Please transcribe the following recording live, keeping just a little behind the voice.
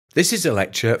This is a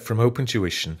lecture from Open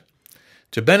Tuition.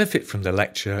 To benefit from the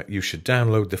lecture, you should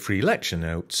download the free lecture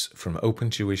notes from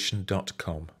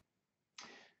opentuition.com.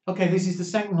 Okay, this is the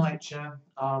second lecture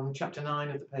on Chapter 9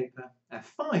 of the paper,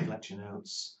 F5 lecture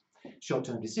notes,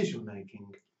 short-term decision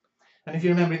making. And if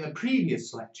you remember in the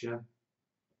previous lecture,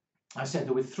 I said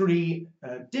there were three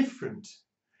different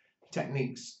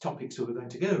topics we were going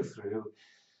to go through.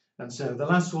 And so the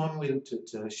last one we looked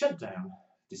at shutdown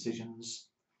decisions.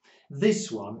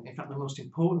 This one, in fact the most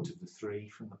important of the three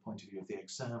from the point of view of the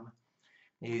exam,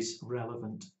 is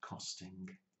relevant costing.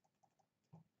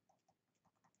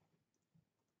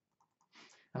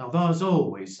 And although as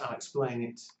always I'll explain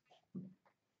it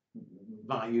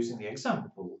by using the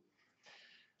example,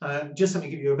 just let me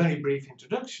give you a very brief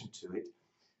introduction to it.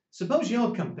 Suppose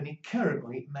your company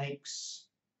currently makes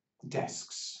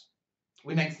desks.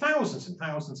 We make thousands and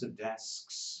thousands of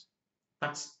desks.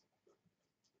 That's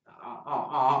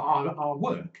our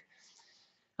work.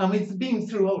 And we've been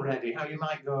through already how you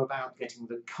might go about getting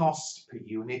the cost per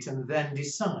unit and then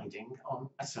deciding on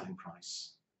a selling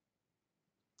price.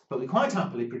 But we're quite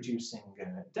happily producing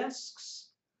desks.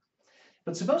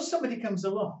 But suppose somebody comes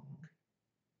along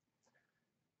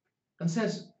and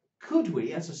says, could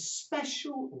we, as a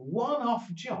special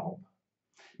one-off job,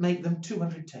 make them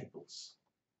 200 tables?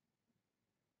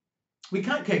 We're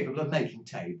quite capable of making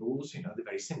tables, you know, they're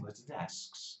very similar to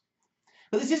desks.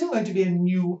 But this isn't going to be a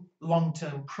new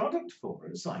long-term product for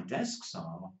us, like desks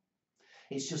are.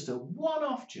 It's just a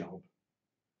one-off job.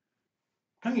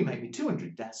 Can you make me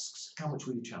 200 desks? How much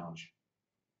will you charge?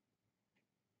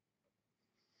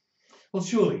 Well,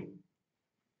 surely,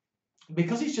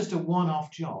 because it's just a one-off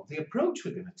job, the approach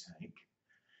we're going to take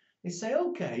is say,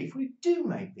 okay, if we do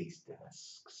make these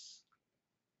desks,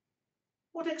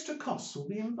 what extra costs will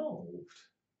be involved?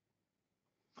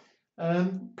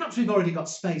 Perhaps we've already got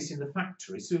space in the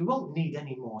factory, so we won't need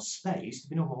any more space.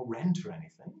 There'll be no more rent or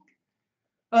anything.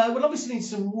 We'll obviously need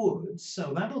some wood,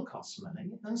 so that'll cost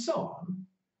money, and so on.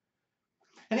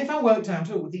 And if I worked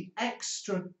out all the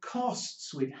extra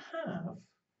costs we'd have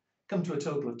come to a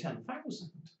total of 10,000,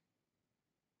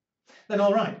 then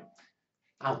all right,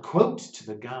 I'll quote to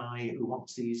the guy who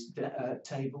wants these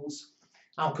tables.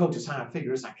 I'll quote as high a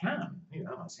figure as I can. You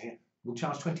know, I say we'll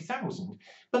charge 20,000,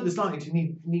 but there's likely to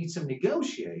need some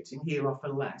negotiating. Here offer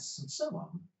less, and so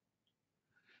on.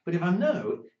 But if I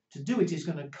know to do it is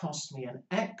going to cost me an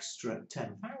extra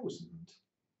 10,000,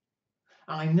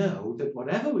 I know that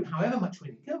however much we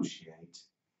negotiate,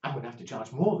 I'm going to have to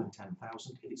charge more than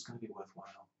 10,000 if it's going to be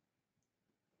worthwhile.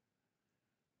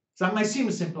 So that may seem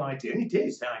a simple idea, and it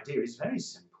is. The idea is very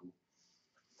simple.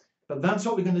 But that's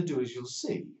what we're going to do, as you'll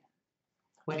see,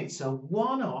 when it's a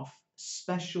one-off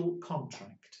special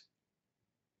contract,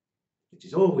 which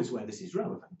is always where this is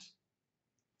relevant.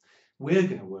 We're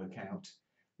going to work out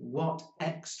what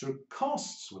extra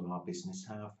costs will our business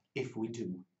have if we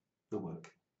do the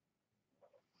work.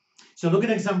 So look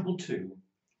at example 2.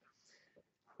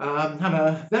 Have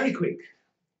a very quick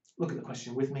look at the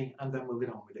question with me, and then we'll get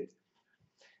on with it.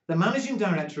 The managing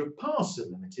director of Parcel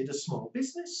Limited, a small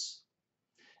business,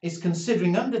 is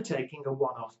considering undertaking a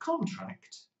one-off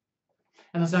contract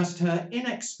and has asked her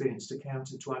inexperienced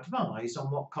accountant to advise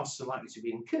on what costs are likely to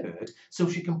be incurred so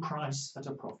she can price at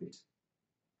a profit.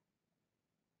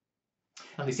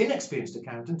 And this inexperienced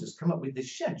accountant has come up with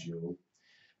this schedule,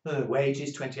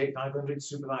 wages 28,500,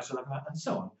 supervisor 11,000, and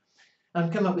so on,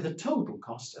 and come up with a total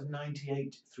cost of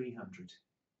 98,300.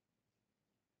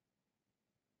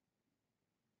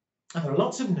 And there are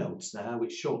lots of notes there,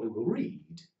 which shortly we'll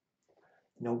read.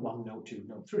 Note 1, Note 2,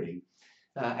 Note 3,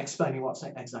 explaining what's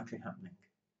exactly happening.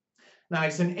 Now,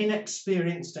 it's an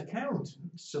inexperienced accountant,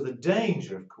 so the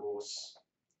danger, of course,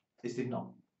 is they've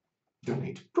not done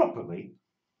it properly,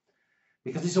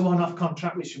 because it's a one-off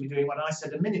contract. We should be doing what I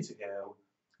said a minute ago.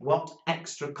 What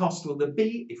extra cost will there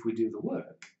be if we do the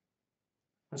work?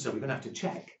 And so we're going to have to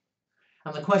check.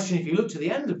 And the question, if you look to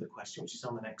the end of the question, which is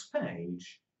on the next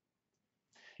page,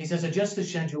 he says, adjust the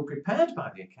schedule prepared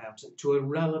by the accountant to a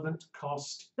relevant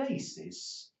cost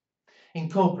basis,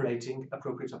 incorporating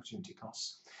appropriate opportunity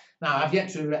costs. Now, I've yet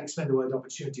to explain the word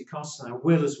opportunity costs, and I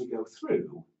will as we go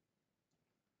through.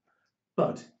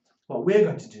 But what we're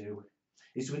going to do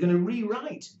is we're going to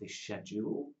rewrite this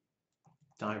schedule,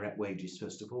 direct wages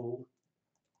first of all.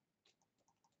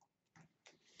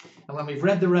 And when we've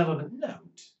read the relevant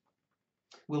note,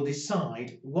 we'll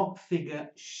decide what figure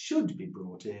should be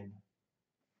brought in.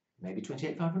 Maybe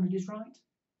 28,500 is right,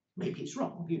 maybe it's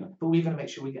wrong, you know, but we're going to make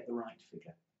sure we get the right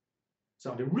figure.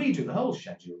 So I'm going to redo the whole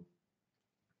schedule,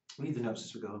 read the notes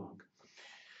as we go along.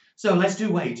 So let's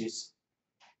do wages.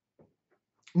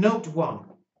 Note 1.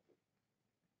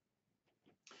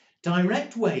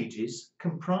 Direct wages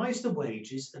comprise the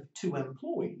wages of 2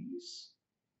 employees,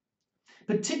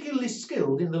 particularly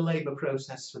skilled in the labour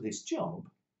process for this job,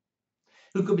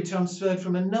 who could be transferred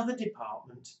from another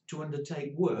department to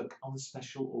undertake work on the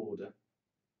special order.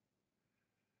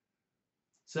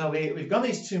 So we've got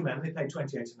these 2 men, they pay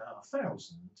 28,500,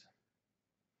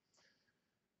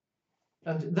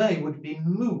 and they would be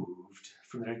moved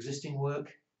from their existing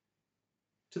work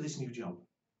to this new job.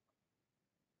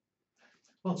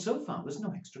 Well, so far there's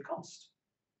no extra cost.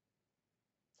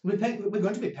 We're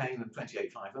going to be paying them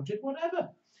 28,500, whatever.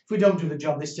 If we don't do the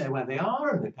job, they stay where they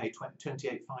are and they pay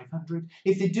 28,500.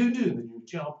 If they do the new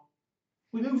job,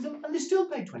 we move them and they still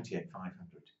pay 28,500.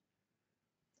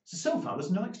 So far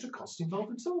there's no extra cost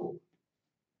involved at all.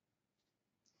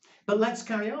 But let's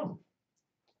carry on.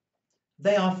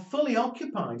 They are fully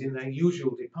occupied in their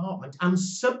usual department, and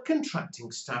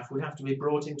subcontracting staff would have to be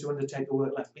brought in to undertake the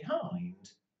work left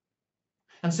behind.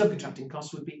 And subcontracting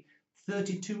costs would be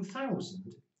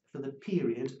 32,000 for the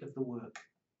period of the work.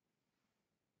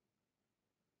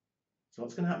 So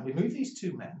what's going to happen? We move these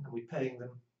 2 men and we're paying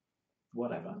them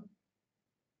whatever.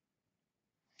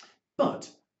 But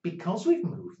because we've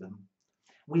moved them,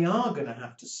 we are going to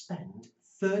have to spend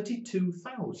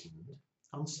 32,000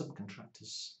 on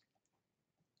subcontractors.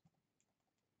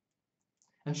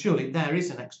 And surely there is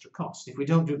an extra cost. If we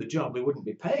don't do the job, we wouldn't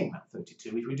be paying that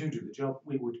 32. If we do the job,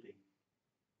 we would be.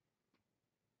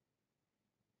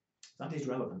 That is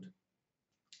relevant,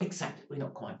 except we're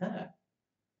not quite there.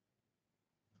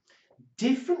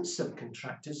 Different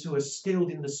subcontractors who are skilled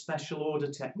in the special order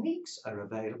techniques are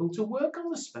available to work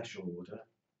on the special order,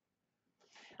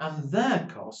 and their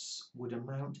costs would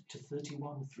amount to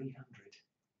 31,300.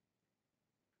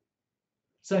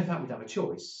 So in fact, we'd have a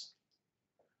choice.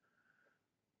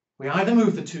 We either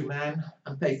move the 2 men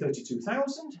and pay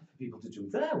 32,000 for people to do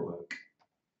their work,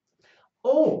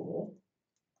 or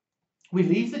we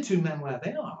leave the 2 men where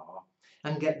they are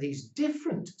and get these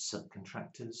different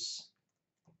subcontractors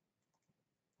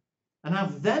and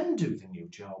have them do the new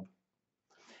job,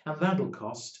 and that'll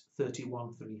cost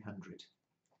 31,300.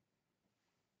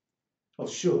 Well,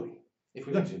 surely, if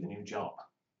we're going to do the new job,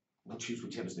 we'll choose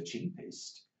whichever's the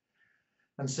cheapest.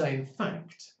 And say, in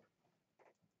fact,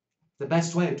 the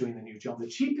best way of doing the new job, the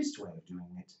cheapest way of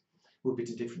doing it, will be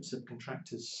to different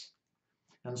subcontractors.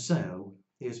 And so,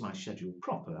 here's my schedule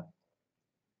proper.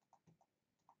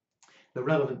 The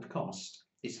relevant cost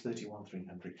is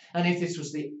 31,300. And if this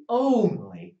was the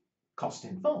only cost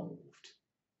involved,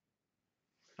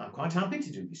 I'm quite happy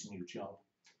to do this new job,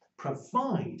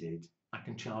 provided I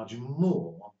can charge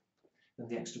more than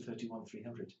the extra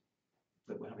 31,300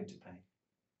 that we're having to pay.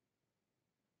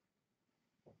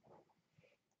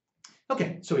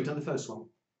 Okay, so we've done the first one.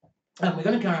 And we're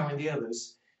going to carry on with the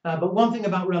others. But one thing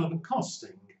about relevant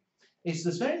costing is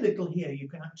there's very little here you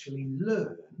can actually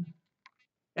learn.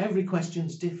 Every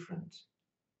question's different.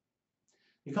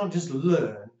 You can't just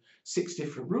learn 6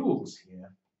 different rules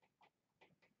here.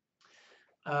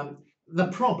 The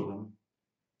problem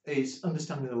is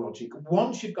understanding the logic.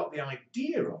 Once you've got the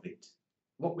idea of it,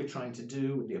 what we're trying to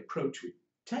do and the approach we're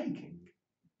taking,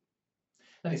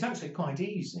 then it's actually quite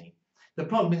easy. The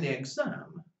problem in the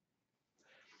exam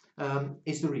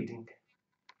is the reading.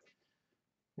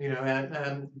 You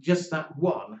know, just that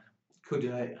one could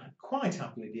quite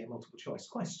happily be a multiple choice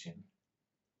question.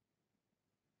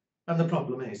 And the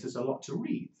problem is there's a lot to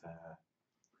read there.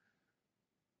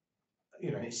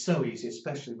 You know, it's so easy,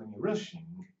 especially when you're rushing,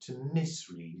 to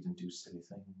misread and do silly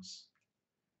things.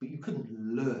 But you couldn't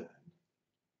learn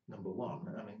number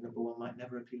 1. I mean, number 1 might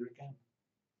never appear again.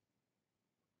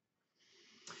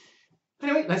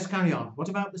 Anyway, let's carry on. What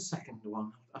about the second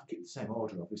one? I've kept the same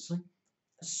order, obviously.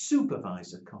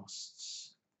 Supervisor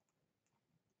costs.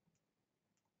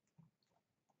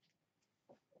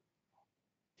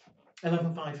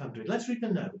 $11,500. Let's read the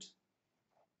note.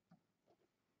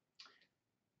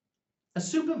 A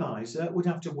supervisor would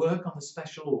have to work on the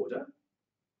special order,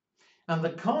 and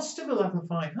the cost of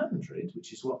 $11,500,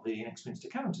 which is what the inexperienced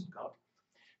accountant got,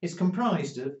 is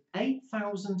comprised of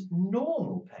 8,000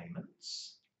 normal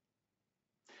payments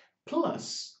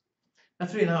plus a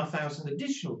 3,500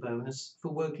 additional bonus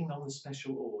for working on the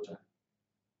special order.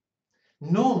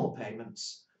 Normal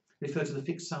payments refer to the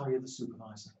fixed salary of the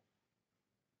supervisor.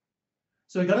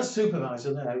 So we've got a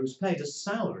supervisor there who's paid a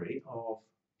salary of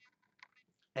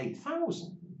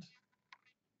 8,000.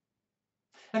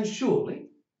 And surely,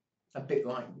 a bit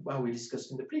like what we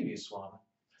discussed in the previous one,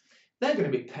 they're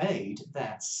going to be paid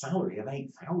their salary of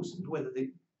 8,000, whether they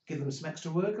give them some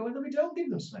extra work or whether we don't give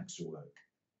them some extra work.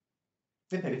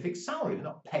 They're paid a fixed salary, they're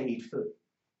not paid for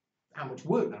how much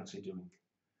work they're actually doing.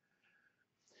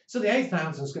 So the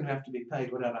 8,000 is going to have to be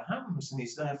paid whatever happens and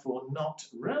is therefore not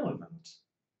relevant.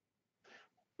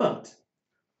 But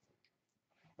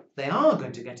they are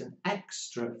going to get an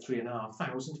extra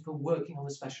 3,500 for working on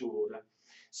the special order.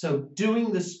 So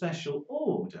doing the special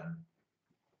order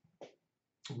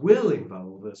will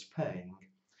involve us paying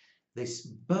this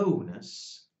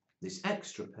bonus, this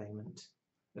extra payment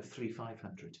of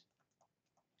 3,500,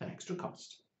 an extra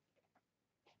cost.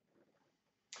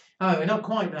 Oh, we're not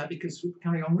quite there because we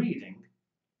carry on reading.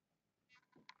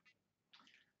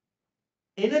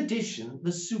 In addition,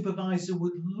 the supervisor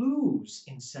would lose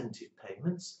incentive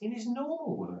payments in his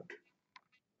normal work.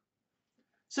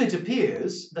 So it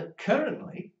appears that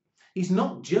currently he's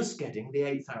not just getting the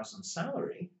 8,000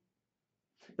 salary,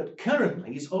 but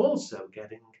currently he's also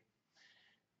getting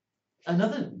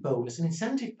another bonus and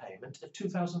incentive payment of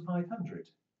 2,500.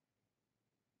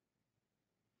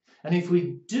 And if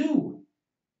we do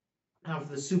have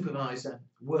the supervisor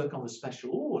work on the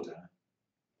special order,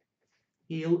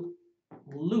 he'll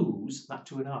lose that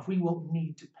 2.5. We won't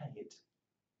need to pay it.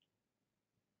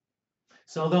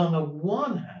 So although on the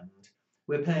one hand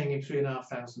we're paying him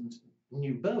 3,500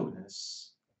 new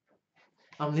bonus,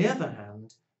 on the other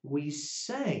hand we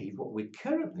save what we're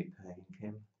currently paying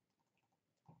him.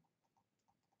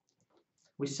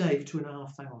 We save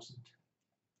 2,500.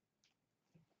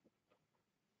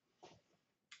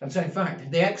 And so in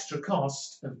fact the extra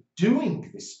cost of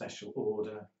doing this special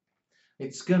order,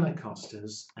 it's going to cost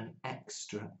us an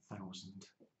extra 1,000.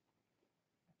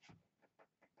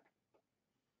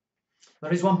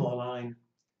 There is one more line.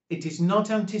 It is not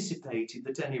anticipated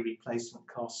that any replacement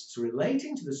costs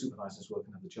relating to the supervisor's work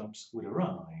and other jobs would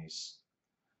arise.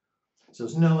 So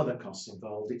there's no other costs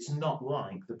involved. It's not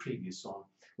like the previous one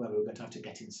where we were going to have to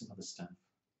get in some other staff.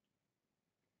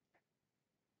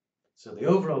 So the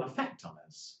overall effect on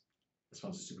us, as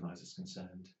far as the supervisor is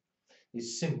concerned,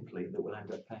 is simply that we'll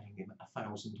end up paying him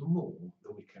 1,000 more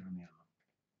than we currently are.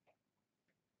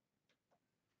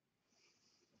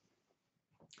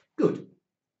 Good.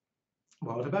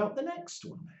 What about the next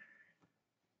one?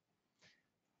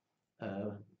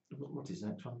 What is the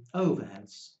next one?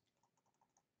 Overheads.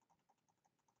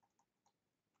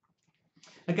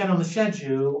 Again, on the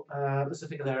schedule, there's a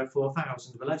figure there of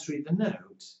 4,000, but let's read the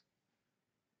note.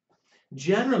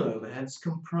 General overheads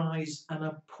comprise an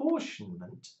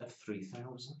apportionment of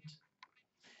 3,000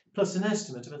 plus an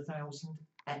estimate of 1,000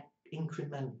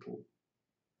 incremental.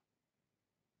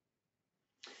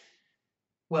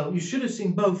 Well, you should have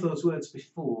seen both those words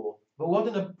before, but what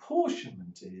an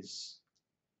apportionment is,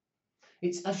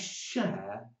 it's a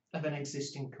share of an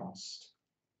existing cost.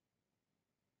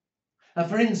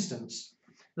 For instance,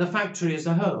 the factory as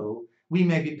a whole, we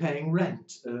may be paying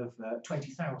rent of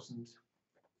 20,000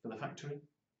 for the factory.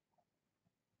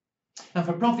 And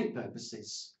for profit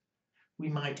purposes, we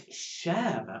might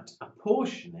share that,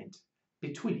 apportion it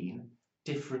between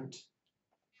different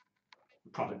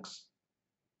products.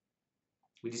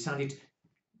 We decided,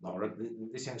 or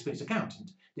this inexperienced accountant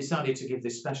decided to give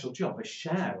this special job a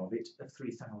share of it of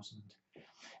 3,000.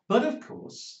 But of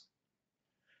course,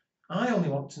 I only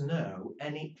want to know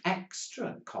any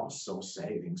extra costs or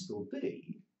savings there'll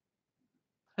be.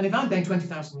 And if I'm paying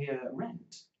 20,000 a year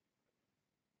rent,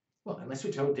 well, unless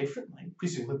we're told differently,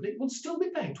 presumably we'll still be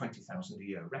paying 20,000 a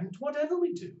year rent, whatever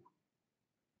we do.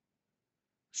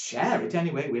 Share it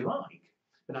any way we like,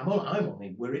 but I'm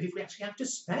only worried if we actually have to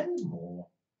spend more.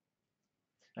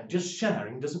 And just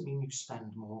sharing doesn't mean you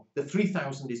spend more. The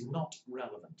 3,000 is not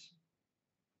relevant.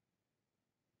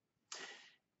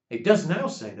 It does now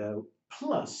say, though,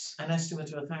 plus an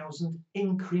estimate of 1,000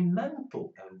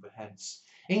 incremental overheads.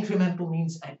 Incremental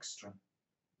means extra.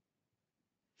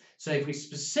 So if we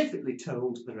specifically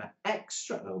told there are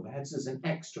extra overheads, there's an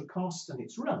extra cost and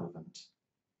it's relevant.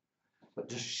 But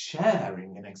just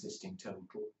sharing an existing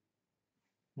total,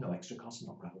 no extra cost,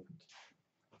 not relevant.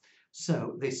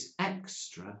 So this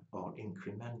extra or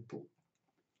incremental,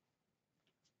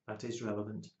 that is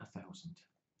relevant, 1,000.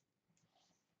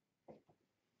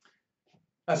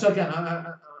 So again,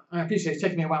 I appreciate it's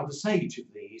taken me a while to say each of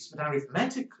these, but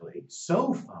arithmetically,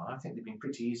 so far, I think they've been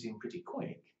pretty easy and pretty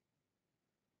quick.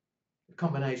 A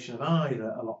combination of either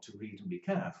a lot to read and be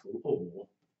careful, or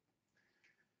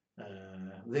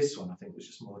this one I think was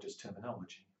just more just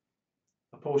terminology.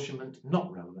 Apportionment,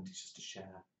 not relevant, it's just a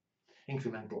share.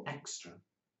 Incremental, extra.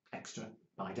 Extra,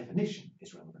 by definition,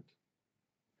 is relevant.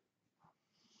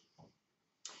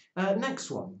 Next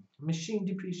one, machine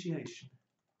depreciation.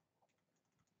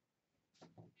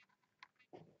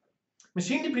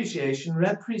 Machine depreciation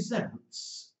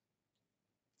represents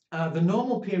the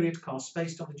normal period cost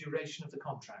based on the duration of the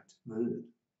contract.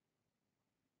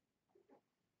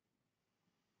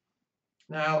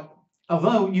 Now,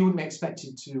 although you wouldn't be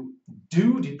expected to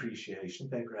do depreciation,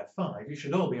 paragraph 5, you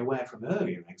should all be aware from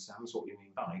earlier exams what we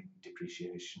mean by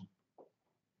depreciation.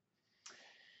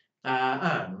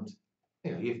 And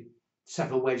you've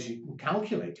several ways you can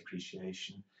calculate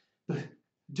depreciation, but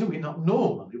do we not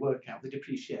normally work out the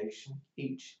depreciation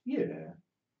each year?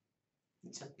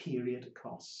 It's a period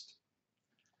cost.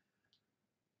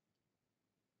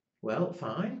 Well,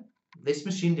 fine. This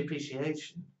machine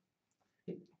depreciation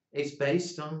is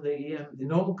based on the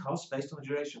normal cost based on the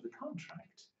duration of the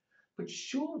contract. But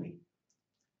surely,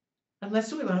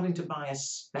 unless we were having to buy a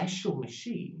special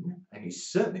machine, and he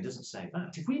certainly doesn't say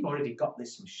that, if we've already got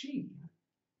this machine,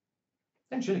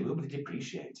 then surely we'll be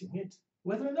depreciating it,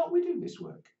 whether or not we do this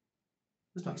work.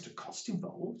 There's no extra cost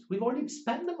involved. We've already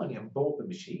spent the money and bought the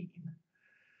machine.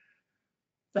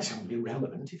 That's only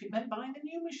relevant if it meant buying a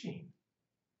new machine.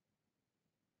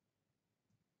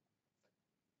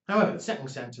 However, the second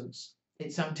sentence,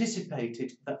 it's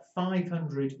anticipated that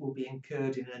 500 will be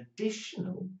incurred in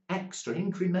additional, extra,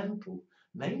 incremental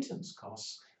maintenance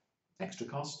costs. Extra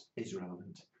cost is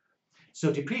relevant.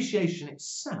 So depreciation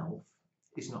itself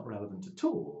is not relevant at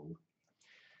all.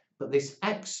 But this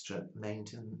extra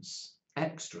maintenance,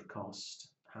 extra cost,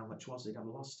 how much was it? I've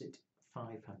lost it.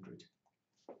 500.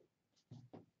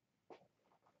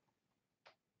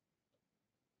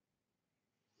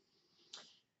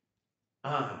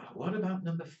 What about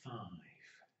number 5?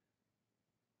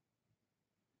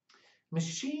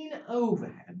 Machine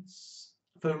overheads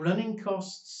for running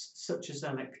costs such as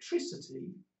electricity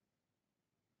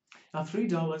are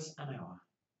 $3 an hour.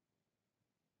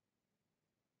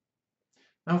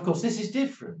 Now, of course, this is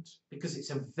different because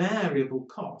it's a variable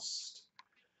cost,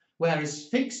 whereas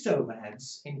fixed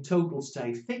overheads in total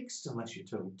stay fixed unless you're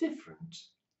told different.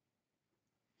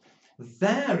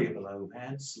 Variable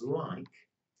overheads like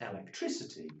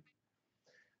electricity,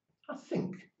 I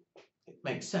think it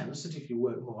makes sense that if you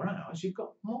work more hours, you've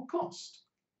got more cost.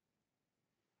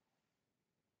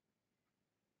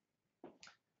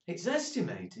 It's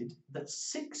estimated that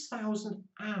 6,000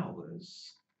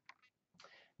 hours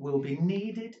will be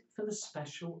needed for the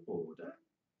special order.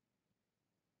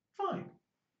 Fine.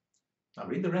 I'll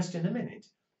read the rest in a minute.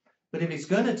 But if it's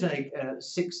going to take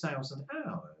 6,000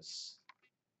 hours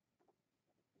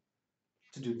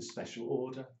to do the special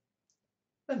order,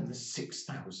 then there's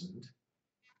 6,000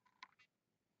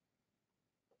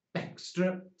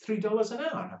 extra $3 an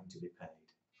hour having to be paid.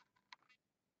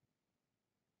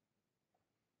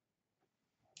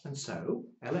 And so,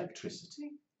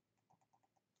 electricity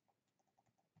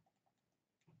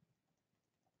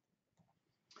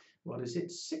what is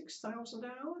it? 6,000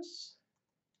 hours?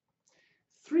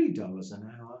 $3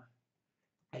 an hour,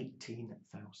 18,000.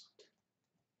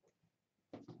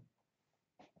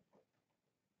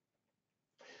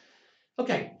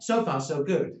 Okay, so far so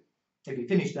good. If we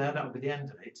finish there, that would be the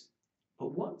end of it.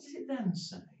 But what does it then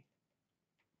say?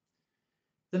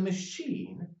 The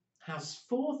machine has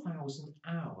 4,000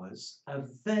 hours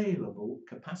available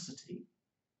capacity.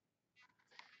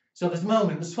 So at the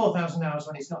moment, there's 4,000 hours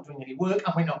when it's not doing any work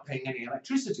and we're not paying any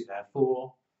electricity,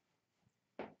 therefore,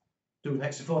 doing an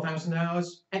extra 4,000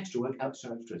 hours, extra work,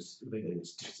 extra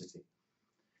electricity.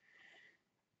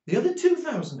 The other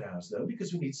 2,000 hours, though,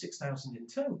 because we need 6,000 in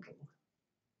total,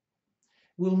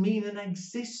 will mean an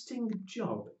existing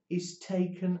job is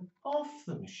taken off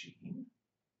the machine,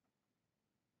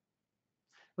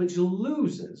 which will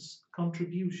lose us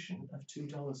contribution of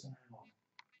 $2 an hour.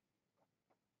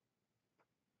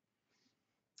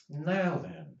 Now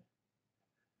then,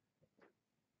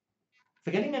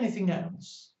 forgetting anything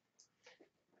else,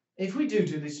 if we do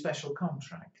this special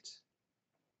contract,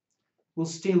 we'll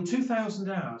steal 2,000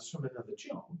 hours from another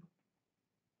job.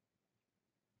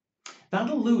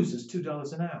 That'll lose us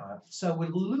 $2 an hour, so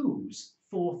we'll lose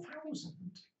 4,000.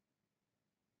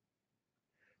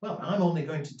 Well, I'm only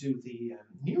going to do the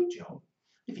new job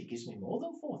if it gives me more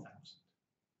than 4,000.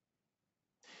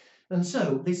 And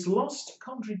so this lost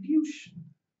contribution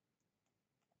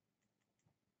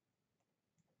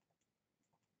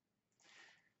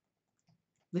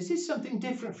this is something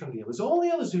different from the others. All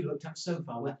the others we looked at so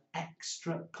far were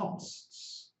extra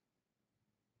costs.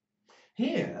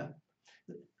 Here,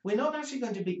 we're not actually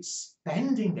going to be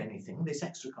spending anything, this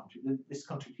extra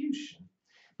contribution,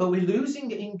 but we're losing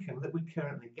income that we're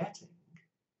currently getting.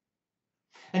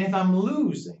 And if I'm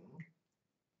losing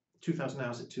 2,000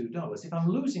 hours at $2, if I'm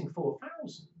losing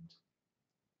 4,000,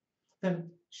 then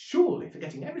surely,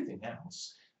 forgetting everything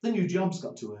else, the new job's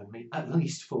got to earn me at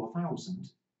least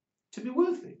 4,000 to be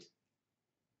worth it.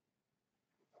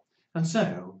 And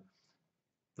so,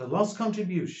 the lost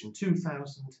contribution,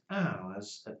 2,000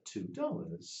 hours at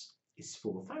 $2, is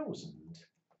 4,000.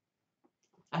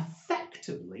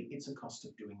 Effectively, it's a cost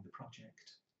of doing the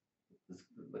project,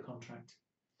 the contract.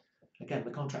 Again,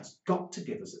 the contract's got to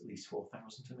give us at least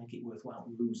 4,000 to make it worthwhile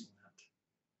losing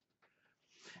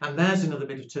that. And there's another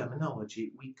bit of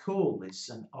terminology. We call this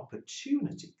an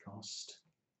opportunity cost.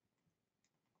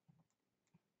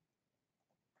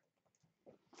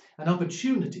 An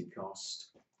opportunity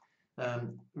cost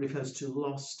refers to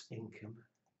lost income.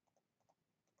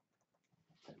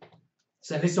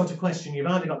 So in this sort of question, you've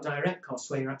either got direct costs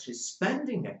where you're actually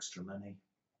spending extra money,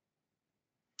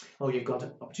 or you've got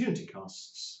opportunity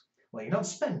costs where you're not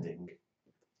spending,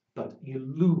 but you're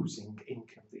losing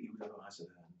income that you would otherwise have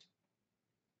earned.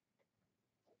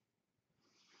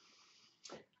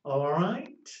 All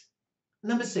right.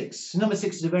 Number six. Number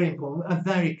 6 is a very important, a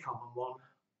very common one.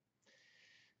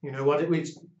 You know what?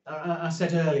 I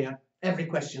said earlier, every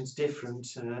question's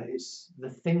different. It's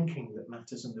the thinking that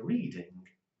matters and the reading.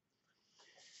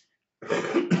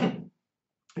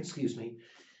 Excuse me.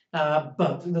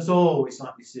 But there's always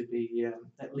likely to be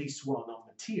at least one on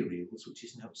materials, which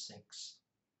is note 6.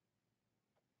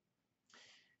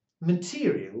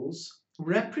 Materials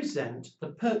represent the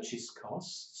purchase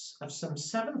costs of some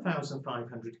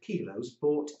 7,500 kilos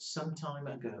bought some time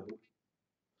ago.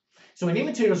 So we need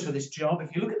materials for this job.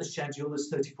 If you look at the schedule, there's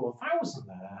 34,000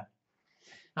 there.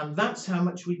 And that's how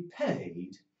much we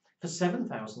paid for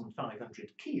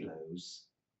 7,500 kilos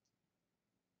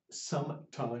some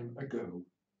time ago.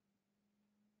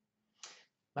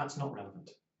 That's not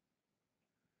relevant.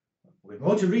 We've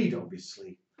more to read,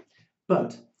 obviously,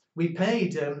 but we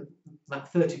paid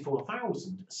that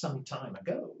 34,000 some time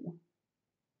ago.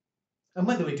 And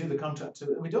whether we do the contract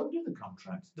or we don't do the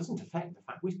contract doesn't affect the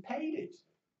fact we've paid it.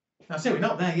 Now, say we're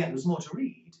not there yet, there's more to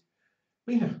read.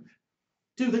 But, you know,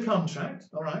 do the contract,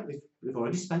 all right, we've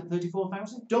already spent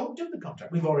 34,000. Don't do the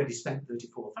contract, we've already spent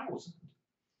 34,000.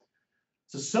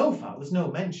 So far, there's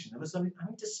no mention of us having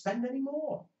to spend any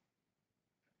more.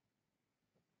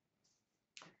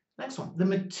 Next one, the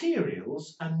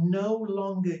materials are no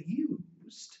longer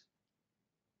used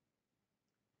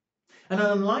and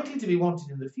are unlikely to be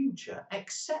wanted in the future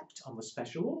except on the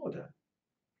special order.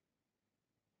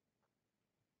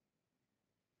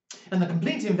 And the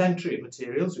complete inventory of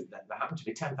materials, there happen to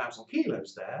be 10,000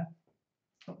 kilos there.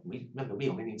 Remember, we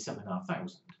only need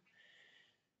 7,500.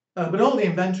 But all the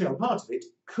inventory or part of it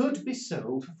could be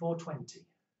sold for 420.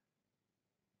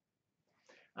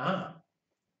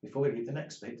 Before we read the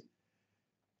next bit,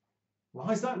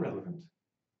 why is that relevant?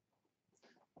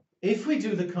 If we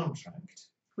do the contract,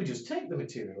 we just take the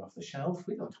material off the shelf.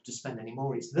 We don't have to spend any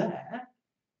more. It's there.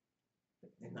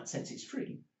 In that sense, it's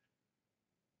free.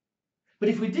 But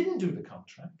if we didn't do the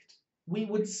contract, we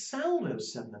would sell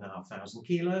those 7,500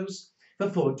 kilos for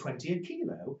 420 a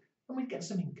kilo, and we'd get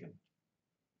some income.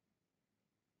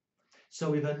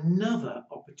 So with another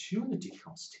opportunity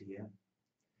cost here,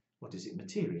 what is it?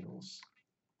 Materials.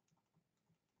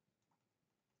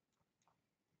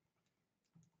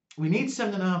 We need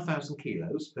 7,500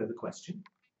 kilos per the question.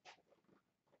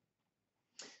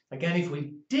 Again, if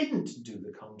we didn't do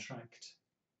the contract,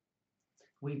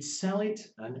 we'd sell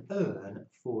it and earn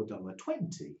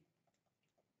 $4.20.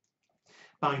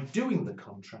 By doing the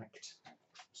contract,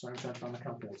 sorry, I'm trying to find my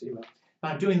calculator here.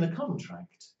 By doing the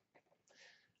contract,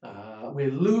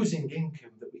 we're losing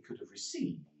income that we could have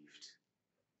received.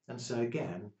 And so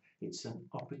again, it's an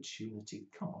opportunity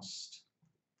cost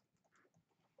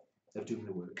of doing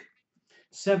the work.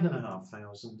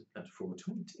 7,500 at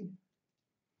 420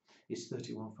 is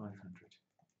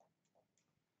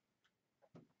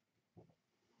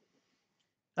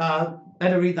 31,500.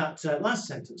 Better read that last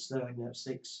sentence though in note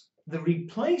 6. The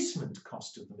replacement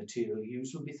cost of the material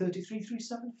used would be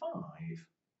 33,375.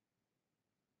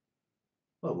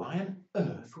 Well, why on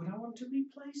earth would I want to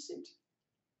replace it?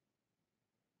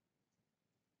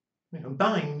 You know,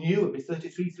 buying new would be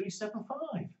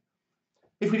 33,375.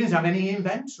 If we didn't have any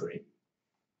inventory,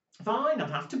 fine, I'd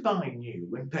have to buy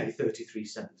new and pay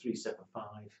 33,375.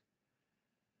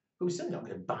 But we're certainly not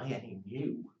going to buy any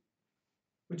new.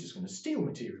 We're just going to steal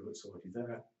material that's already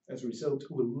there. As a result,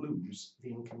 we'll lose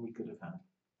the income we could have had.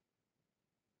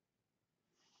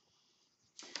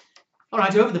 All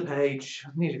right, over the page,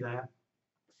 nearly there.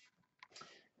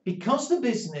 Because the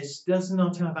business does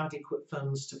not have adequate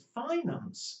funds to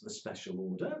finance the special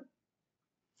order,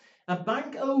 a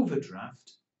bank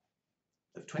overdraft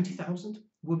of 20,000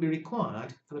 will be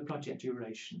required for the project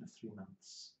duration of 3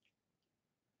 months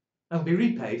and will be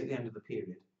repaid at the end of the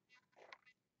period.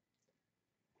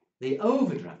 The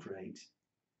overdraft rate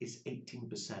is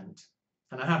 18%,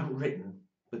 and I haven't written,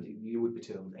 but you would be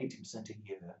told 18% a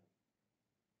year.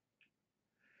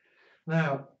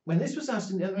 Now, when this was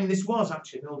asked, I mean, this was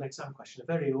actually an old exam question,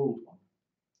 a very old one.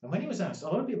 And when it was asked, a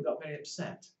lot of people got very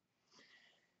upset.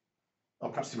 Or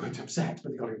perhaps they weren't upset,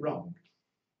 but they got it wrong.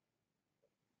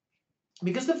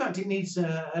 Because the fact it needs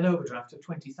an overdraft of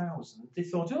 20,000, they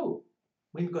thought, oh,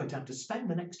 we're going to have to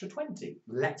spend an extra 20.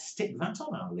 Let's stick that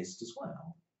on our list as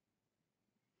well.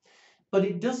 But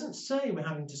it doesn't say we're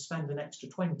having to spend an extra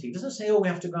 20. It doesn't say, oh, we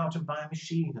have to go out and buy a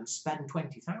machine and spend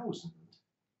 20,000.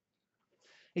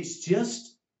 It's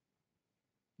just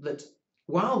that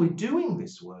while we're doing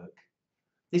this work,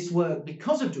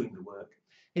 because of doing the work,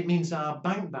 it means our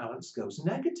bank balance goes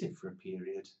negative for a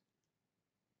period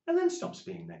and then stops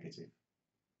being negative.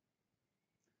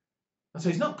 And so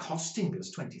it's not costing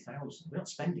us 20,000. We're not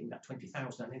spending that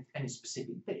 20,000 on any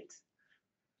specific bit.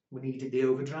 We needed the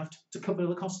overdraft to cover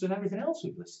the cost of everything else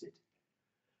we've listed.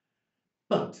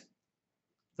 But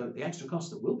the extra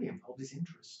cost that will be involved is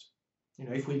interest. You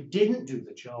know, if we didn't do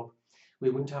the job, we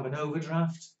wouldn't have an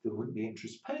overdraft, there wouldn't be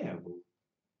interest payable.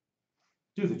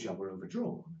 Do the job or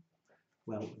overdrawn?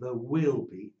 Well, there will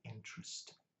be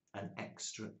interest, an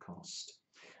extra cost.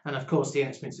 And of course, the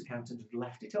inexperienced accountant have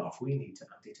left it off. We need to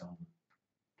add it on.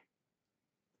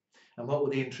 And what will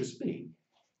the interest be?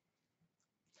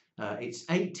 It's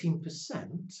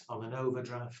 18% on an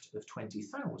overdraft of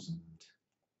 20,000.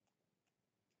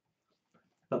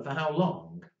 But for how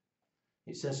long?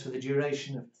 It says for the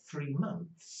duration of 3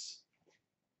 months.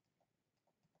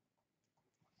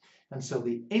 And so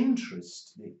the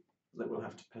interest that we'll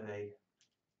have to pay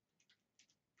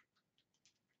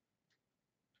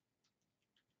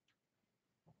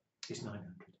is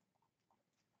 900.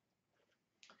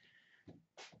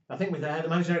 I think with the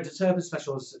managing director service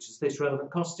specials such as this, relevant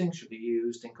costing should be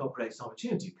used, incorporates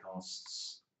opportunity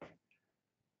costs.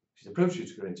 She's approached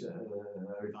to create a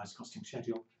revised costing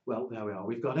schedule. Well, there we are,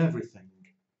 we've got everything.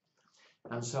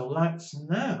 And so let's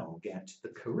now get the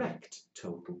correct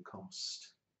total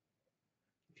cost.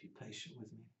 If you're patient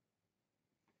with me.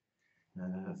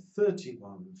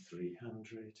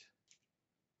 31,300,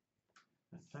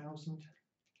 1,000,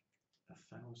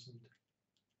 1,000,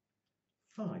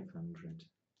 500.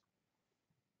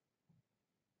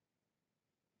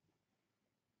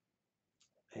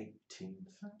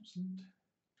 18,000,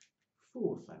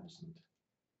 4,000,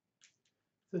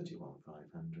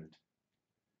 31,500,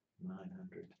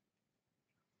 900,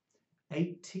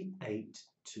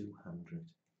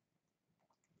 88,200.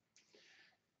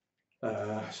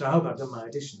 So I hope I've done my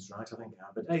additions right, I think I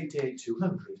have, but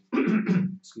 88,200,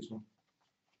 excuse me.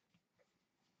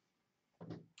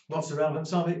 What's the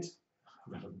relevance of it?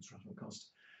 Relevant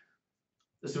cost.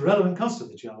 There's the relevant cost of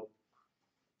the job.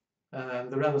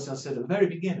 The relevance I said at the very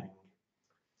beginning.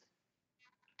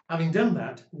 Having done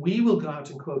that, we will go out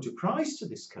and quote a price to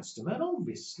this customer, and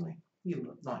obviously you'd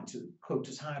like to quote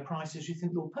as high a price as you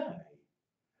think they'll pay.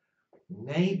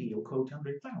 Maybe you'll quote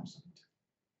 100,000.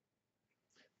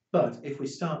 But if we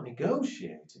start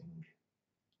negotiating,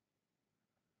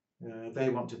 they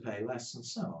want to pay less and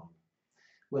so on.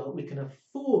 Well, we can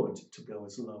afford to go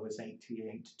as low as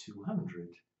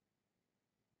 88,200.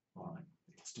 All right.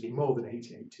 It has to be more than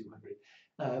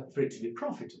 88,200 for it to be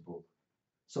profitable.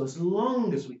 So as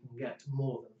long as we can get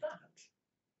more than that,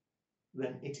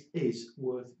 then it is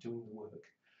worth doing the work.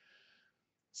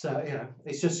 So, you know,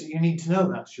 it's just, you need to know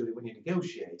that surely when you're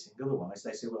negotiating. Otherwise,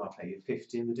 they say, well, I'll pay you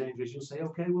 50, and the danger is you'll say,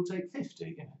 okay, we'll take 50.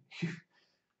 You know,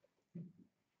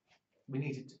 we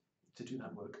needed to do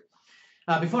that work.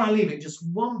 Before I leave it, just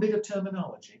one bit of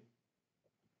terminology,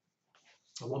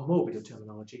 or one more bit of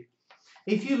terminology.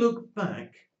 If you look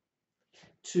back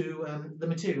to the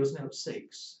materials note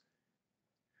 6,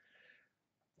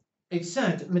 it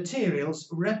said materials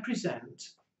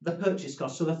represent the purchase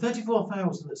cost. So the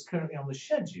 34,000 that's currently on the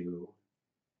schedule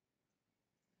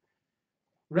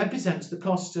represents the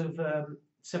cost of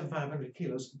 7,500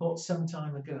 kilos bought some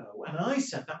time ago. And I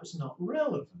said that was not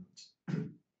relevant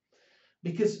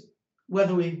because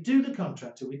whether we do the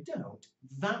contract or we don't,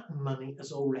 that money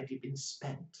has already been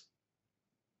spent.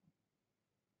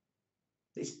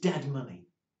 It's dead money.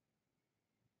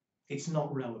 It's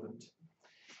not relevant.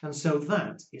 And so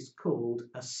that is called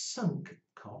a sunk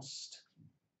cost.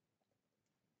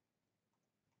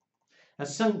 A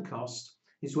sunk cost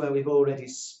is where we've already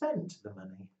spent the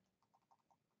money.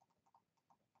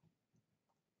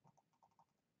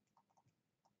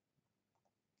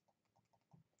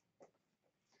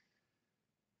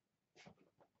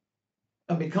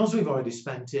 And because we've already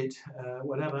spent it,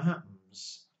 whatever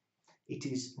happens, it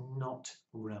is not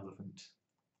relevant.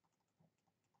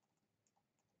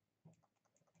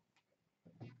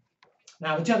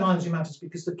 Now, the general energy matters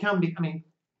because there can be, I mean,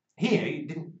 here it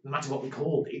didn't matter what we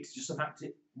called it, just the fact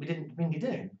that we didn't bring it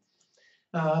in.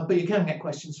 But you can get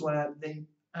questions where they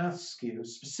ask you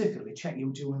specifically, check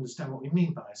you do understand what we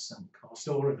mean by a sunk cost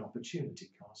or an opportunity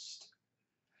cost.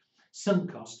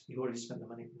 Sunk cost, you've already spent the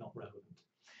money, not relevant.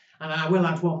 And I will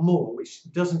add one more, which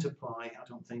doesn't apply, I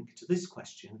don't think, to this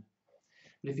question.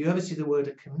 But if you ever see the word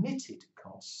a committed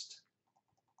cost,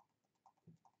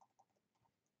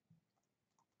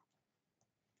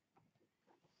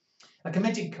 a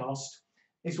committed cost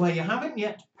is where you haven't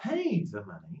yet paid the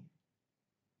money,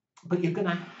 but you're going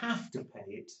to have to pay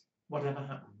it whatever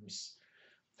happens.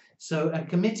 So a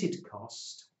committed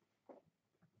cost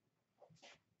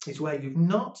is where you've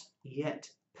not yet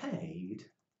paid,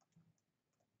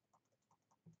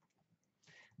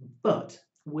 but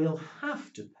will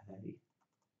have to pay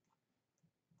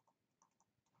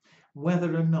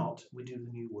whether or not we do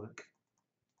the new work.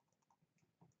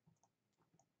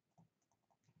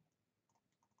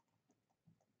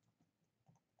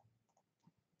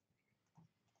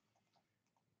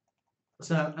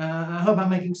 So I hope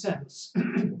I'm making sense.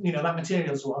 You know, that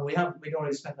materials one, we'd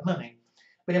already spent the money.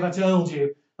 But if I told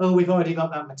you, oh, we've already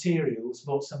got that materials,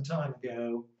 bought some time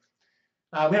ago,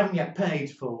 we haven't yet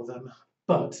paid for them,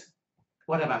 but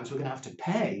whatever happens, we're going to have to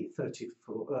pay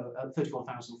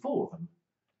 34,000 for them.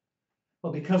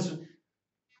 Well, because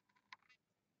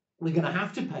we're going to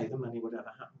have to pay the money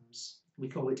whatever happens, we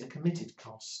call it a committed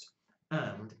cost,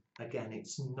 and again,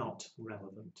 it's not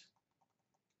relevant.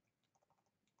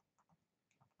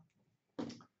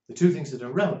 The two things that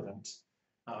are relevant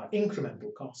are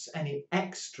incremental costs, any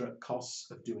extra costs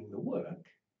of doing the work,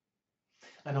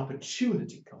 and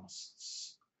opportunity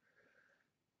costs,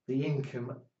 the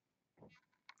income,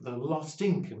 the lost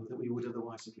income that we would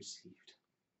otherwise have received.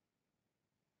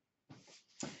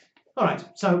 All right,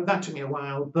 so that took me a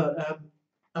while, but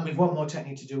and we've one more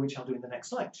technique to do, which I'll do in the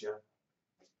next lecture.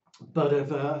 But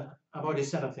I've already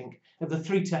said, I think, of the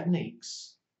three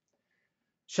techniques,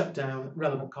 shut down,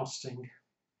 relevant costing,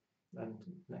 and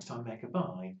next time make a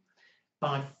buy,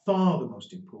 by far the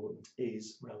most important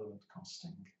is relevant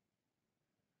costing.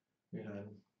 You know,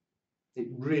 it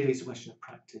really is a question of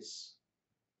practice.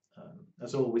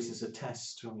 As always, there's a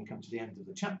test when we come to the end of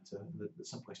the chapter, there's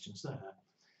some questions there.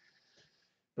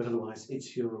 But otherwise,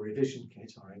 it's your revision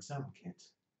kit or exam kit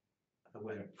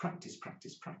where practice,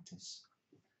 practice, practice,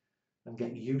 and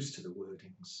get used to the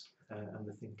wordings and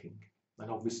the thinking.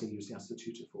 And obviously use the Ask the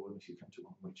Tutor forum if you come to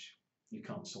one which you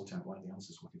can't sort out why the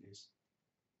answer is what it is.